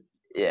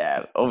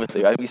 Yeah,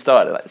 obviously. We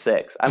started at like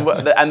 6, and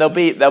there'll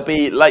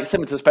be like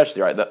similar to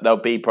specialty, right? There'll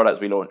be products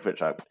we launch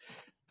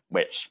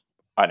which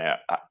I know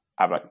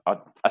have like a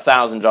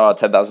 1,000 jar,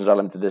 10,000 jar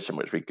limited edition,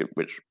 which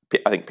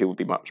I think people would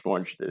be much more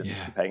interested in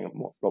paying a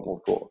lot more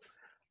for.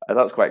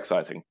 That's quite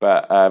exciting.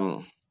 But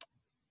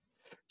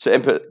so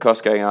input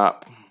costs going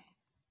up.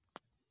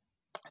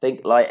 I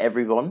think like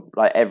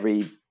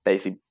every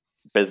basic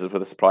business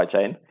with a supply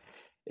chain,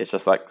 it's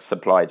just like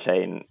supply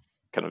chain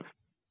kind of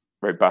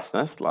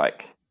robustness.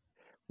 Like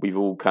we've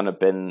all kind of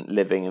been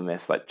living in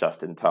this like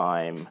just in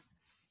time,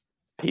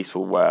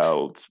 peaceful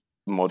world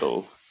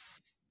model,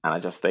 and I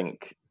just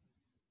think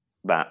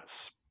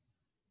that's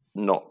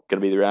not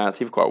going to be the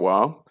reality for quite a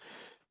while.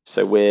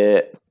 So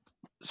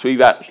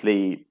we've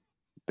actually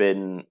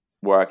been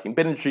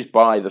introduced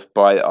by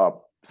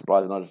our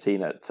suppliers in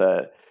Argentina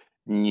to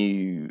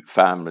new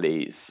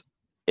families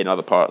in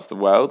other parts of the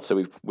world.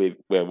 So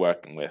we're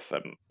working with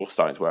or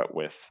starting to work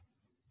with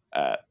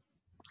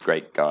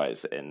great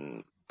guys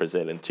in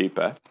Brazil in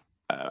Tupa,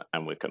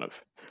 and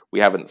we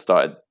haven't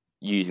started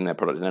using their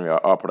products in any of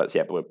our products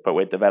yet, but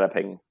we're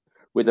developing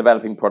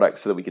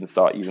products so that we can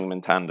start using them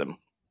in tandem.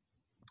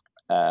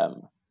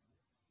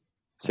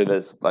 So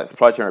there's like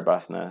supply chain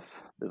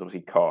robustness, there's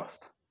obviously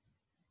cost,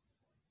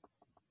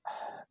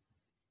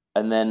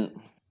 and then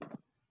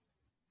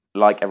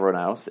like everyone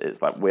else,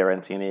 it's like we're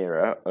entering an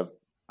era of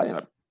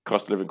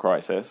cost of living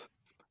crisis,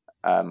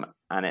 and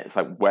it's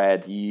like where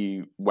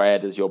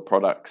does your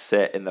product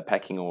sit in the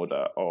pecking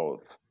order of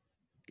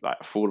like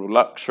affordable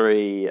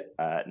luxury,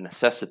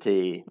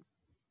 necessity,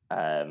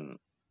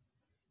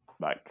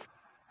 like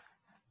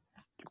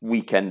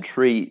weekend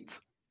treat,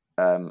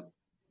 and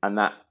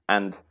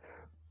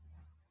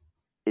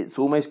it's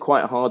almost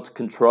quite hard to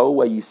control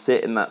where you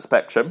sit in that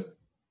spectrum.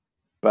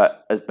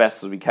 But as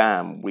best as we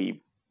can,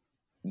 we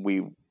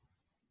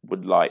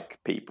would like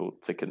people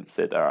to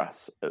consider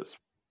us as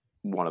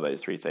one of those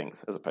three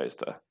things, as opposed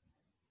to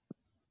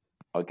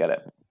I'll get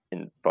it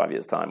in 5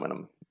 years' time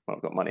when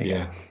I've got money.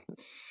 Yeah.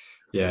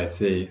 I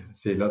see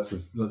lots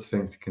of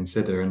things to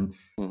consider, and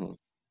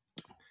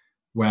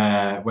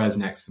where's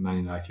next for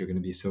Manulife? You're going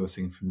to be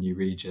sourcing from new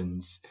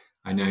regions.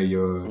 I know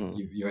you're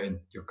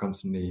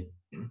constantly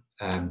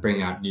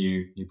bringing out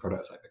new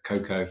products like the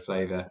cocoa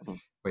flavor,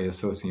 where you're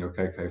sourcing your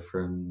cocoa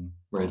from,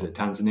 where is it,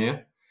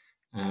 Tanzania?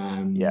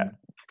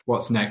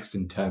 What's next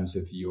in terms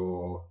of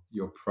your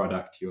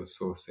product, your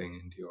sourcing,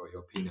 and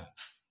your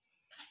peanuts?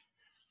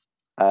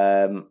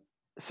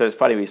 So it's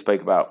funny, we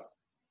spoke about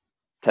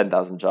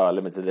 10,000 jar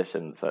limited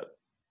editions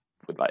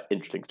with like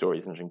interesting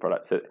stories, interesting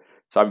products. So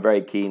I'm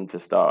very keen to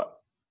start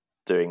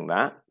doing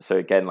that. So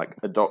again, like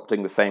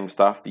adopting the same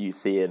stuff that you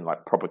see in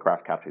like proper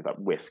craft categories like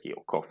whiskey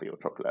or coffee or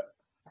chocolate.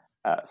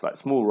 So like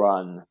small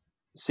run,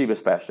 super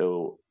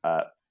special,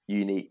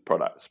 unique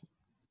products.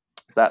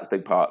 So that's a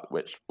big part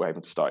which we're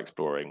hoping to start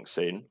exploring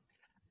soon.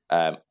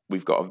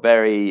 We've got a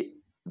very,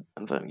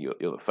 I think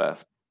you're the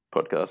first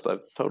podcast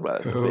I've told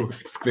about this. Oh,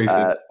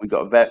 exclusive. We've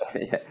got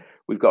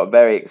a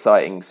very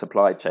exciting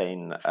supply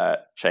chain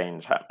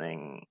change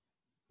happening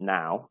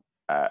now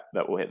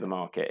that will hit the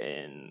market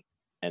in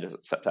end of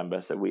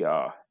September. So we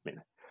are,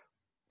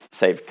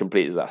 save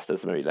complete disaster.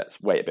 So maybe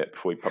let's wait a bit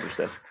before we publish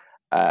this.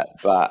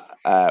 But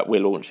we're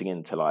launching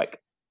into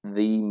like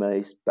the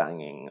most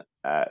banging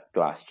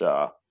glass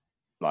jar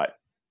like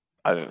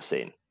I've ever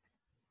seen.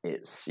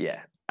 It's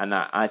and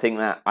I think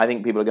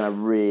people are going to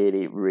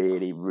really,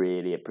 really,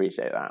 really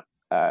appreciate that.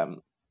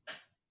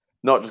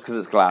 Not just because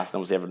it's glass, and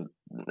obviously everyone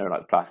knows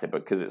like plastic,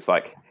 but because it's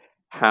like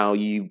how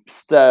you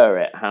stir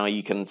it, how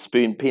you can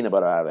spoon peanut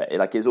butter out of it.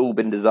 Like it's all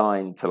been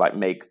designed to like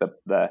make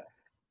the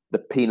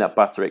peanut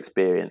butter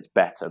experience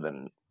better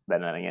than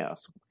anything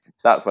else.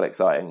 So that's what's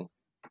exciting.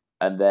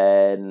 And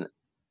then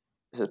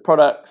so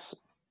products,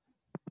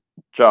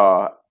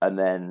 jar, and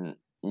then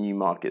new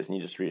markets,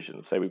 new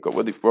distributions. So we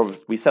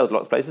sell to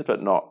lots of places,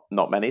 but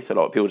not many. So a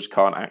lot of people just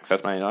can't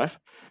access Manulife,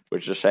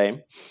 which is a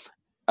shame.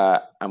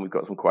 And we've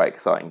got some quite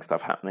exciting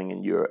stuff happening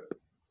in Europe.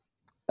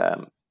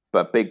 But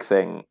a big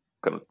thing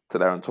to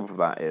layer on top of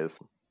that is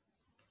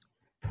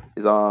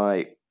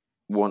I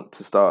want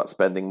to start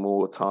spending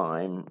more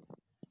time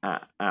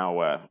at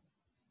our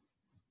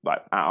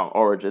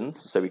origins,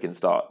 so we can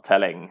start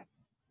telling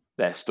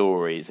their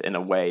stories in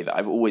a way that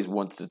I've always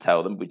wanted to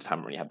tell them. We just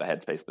haven't really had the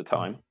headspace at the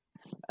time.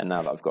 And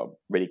now that I've got a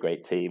really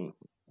great team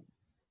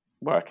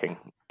working,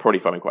 probably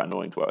find me quite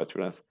annoying to work with, to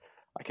be honest.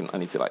 I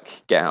need to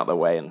like get out of the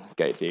way and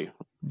go do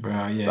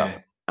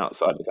stuff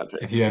outside the country.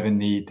 If you ever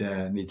need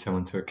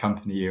someone to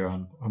accompany you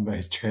on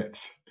those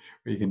trips,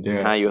 we can do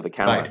it. How you're the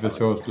camera. Back to the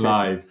source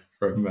live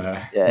from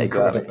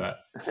exactly.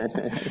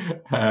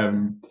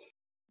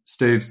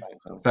 Stoops,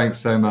 thanks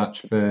so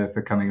much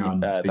for coming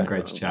on. It's been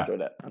great to chat.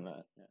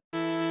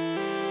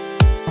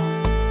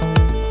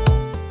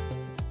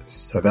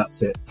 So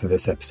that's it for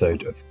this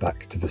episode of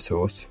Back to the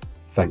Source.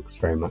 Thanks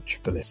very much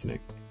for listening.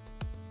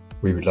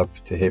 We would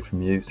love to hear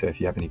from you, so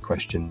if you have any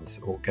questions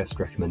or guest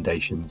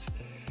recommendations,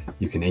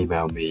 you can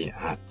email me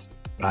at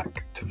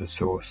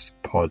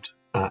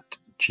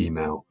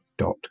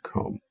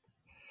backtothesourcepod@gmail.com.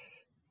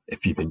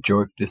 If you've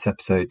enjoyed this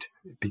episode,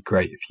 it'd be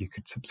great if you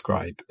could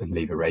subscribe and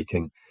leave a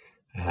rating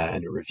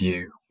and a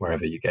review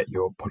wherever you get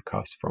your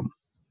podcast from.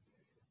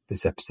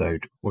 This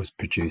episode was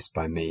produced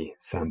by me,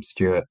 Sam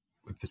Stewart,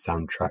 with the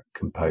soundtrack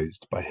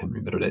composed by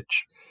Henry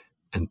Middleditch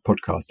and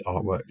podcast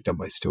artwork done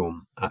by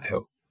Storm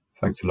Athill.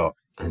 Thanks a lot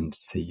and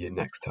see you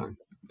next time.